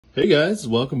Hey guys,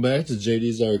 welcome back to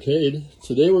JD's Arcade.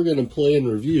 Today we're going to play and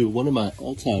review one of my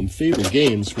all-time favorite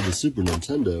games for the Super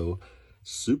Nintendo,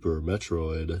 Super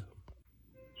Metroid.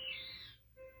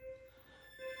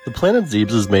 The planet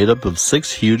Zebes is made up of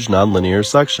 6 huge non-linear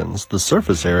sections. The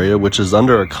surface area, which is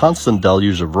under a constant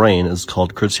deluge of rain, is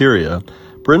called Crateria.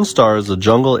 Brinstar is a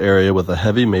jungle area with a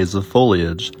heavy maze of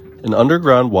foliage. An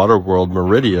underground water world,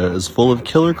 Meridia, is full of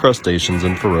killer crustaceans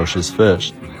and ferocious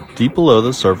fish. Deep below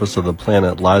the surface of the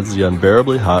planet lies the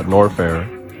unbearably hot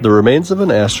Norfair. The remains of an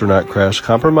astronaut crash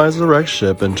compromise the wrecked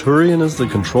ship, and Turian is the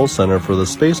control center for the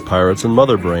space pirates and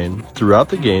Mother Brain. Throughout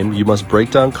the game, you must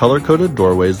break down color-coded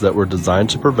doorways that were designed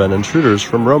to prevent intruders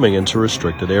from roaming into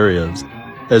restricted areas.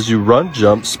 As you run,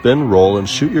 jump, spin, roll, and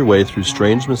shoot your way through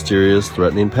strange, mysterious,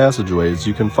 threatening passageways,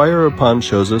 you can fire upon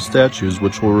Chozo statues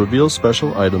which will reveal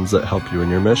special items that help you in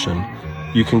your mission.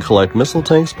 You can collect missile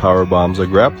tanks, power bombs, a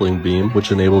grappling beam,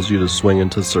 which enables you to swing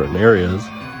into certain areas,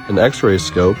 an X-ray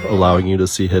scope, allowing you to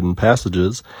see hidden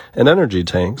passages, and energy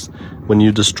tanks. When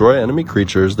you destroy enemy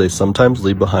creatures, they sometimes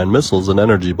leave behind missiles and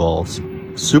energy balls.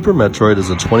 Super Metroid is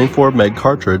a 24 meg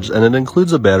cartridge, and it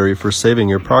includes a battery for saving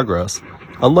your progress.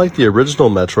 Unlike the original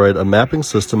Metroid, a mapping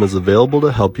system is available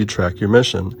to help you track your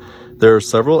mission. There are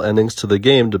several endings to the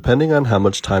game depending on how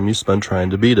much time you spend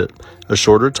trying to beat it. A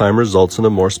shorter time results in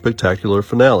a more spectacular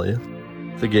finale.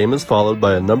 The game is followed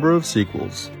by a number of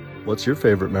sequels. What's your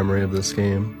favorite memory of this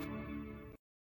game?